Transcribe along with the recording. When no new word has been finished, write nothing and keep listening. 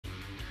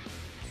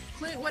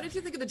Clint, what did you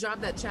think of the job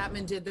that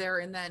Chapman did there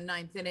in that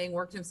ninth inning?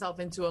 Worked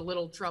himself into a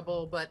little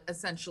trouble, but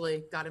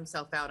essentially got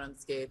himself out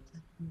unscathed.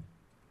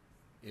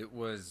 It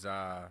was,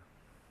 I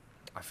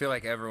feel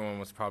like everyone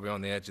was probably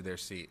on the edge of their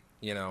seat,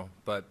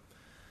 but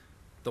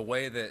the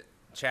way that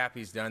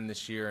Chappie's done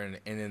this year and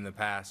in the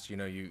past,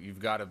 you've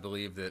got to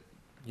believe that,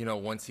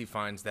 once he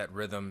finds that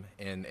rhythm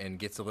and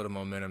gets a little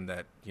momentum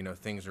that,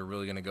 things are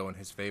really going to go in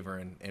his favor.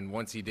 And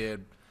once he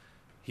did,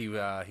 he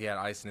had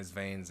ice in his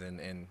veins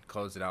and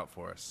closed it out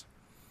for us.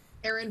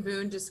 Aaron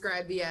Boone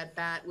described the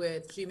at-bat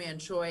with Ji-Man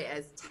Choi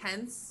as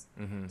tense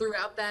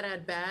throughout that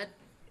at-bat.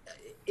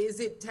 Is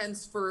it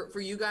tense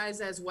for you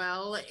guys as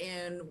well?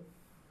 And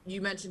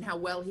you mentioned how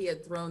well he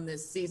had thrown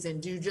this season.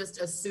 Do you just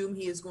assume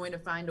he is going to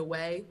find a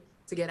way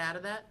to get out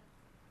of that?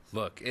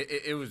 Look,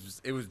 it was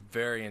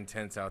very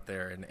intense out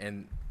there,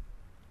 and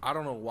I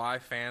don't know why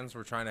fans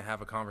were trying to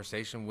have a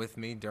conversation with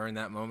me during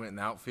that moment in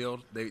the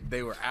outfield.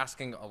 They were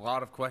asking a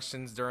lot of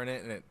questions during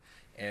it,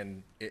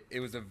 and it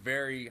was a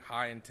very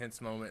high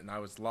intense moment, and I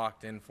was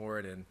locked in for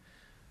it. And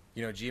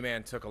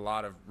G-Man took a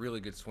lot of really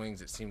good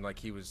swings. It seemed like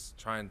he was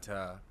trying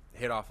to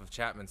hit off of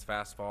Chapman's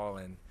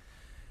fastball,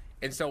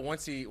 and so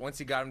once he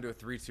got him to a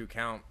 3-2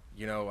 count,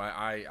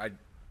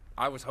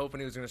 I was hoping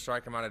he was going to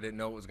strike him out. I didn't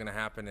know what was going to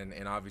happen,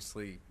 and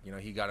obviously,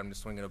 he got him to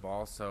swing at a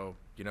ball. So,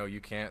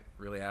 you can't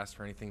really ask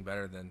for anything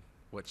better than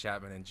what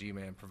Chapman and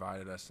G-Man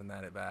provided us in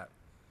that at-bat.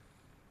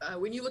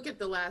 When you look at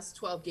the last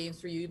 12 games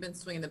for you, you've been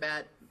swinging the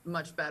bat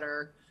much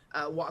better,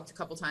 walked a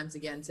couple times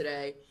again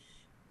today.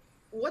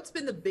 What's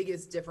been the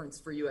biggest difference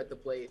for you at the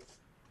plate?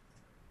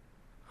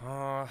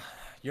 I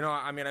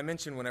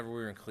mentioned whenever we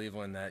were in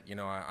Cleveland that,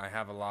 I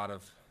have a lot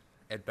of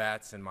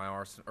at-bats in my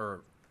arsenal,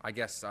 or I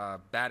guess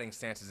batting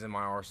stances in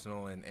my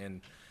arsenal,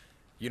 and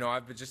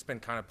I've just been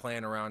kind of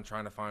playing around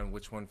trying to find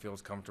which one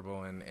feels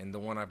comfortable, and the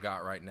one I've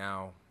got right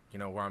now,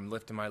 where I'm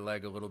lifting my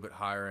leg a little bit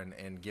higher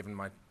and giving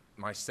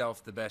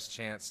myself the best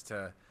chance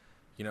to,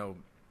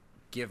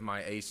 give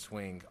my ace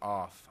swing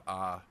off.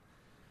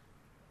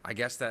 I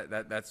guess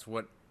that's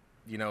what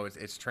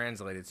it's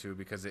translated to,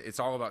 because it's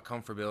all about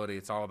comfortability,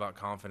 it's all about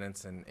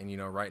confidence, and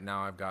right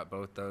now I've got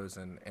both those,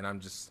 and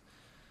I'm just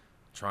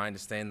trying to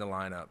stay in the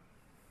lineup.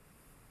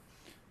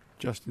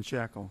 Justin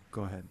Shackle,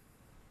 go ahead.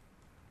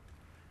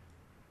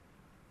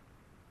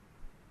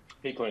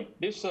 Hey, Clint.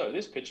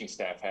 This pitching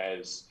staff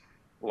has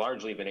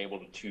largely been able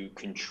to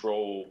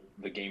control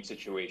the game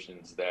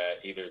situations that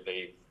either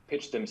they've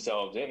pitched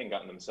themselves in and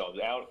gotten themselves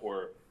out,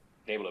 or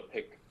been able to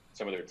pick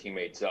some of their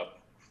teammates up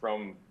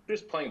from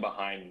just playing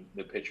behind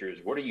the pitchers.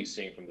 What are you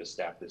seeing from this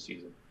staff this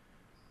season?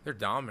 They're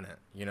dominant,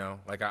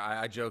 Like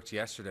I joked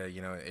yesterday,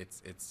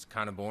 it's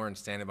kind of boring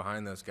standing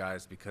behind those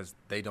guys because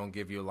they don't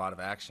give you a lot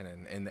of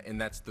action, and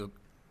that's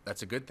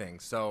a good thing.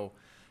 So,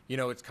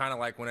 it's kind of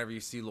like whenever you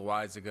see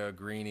Loizaga,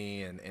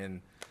 Greeny,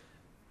 and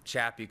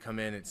Chappie come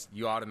in,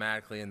 you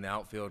automatically in the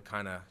outfield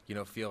kind of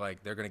feel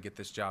like they're going to get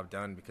this job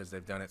done because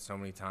they've done it so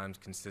many times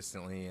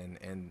consistently,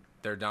 and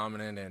they're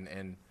dominant,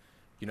 and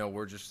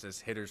we're just as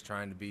hitters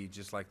trying to be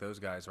just like those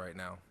guys right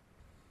now.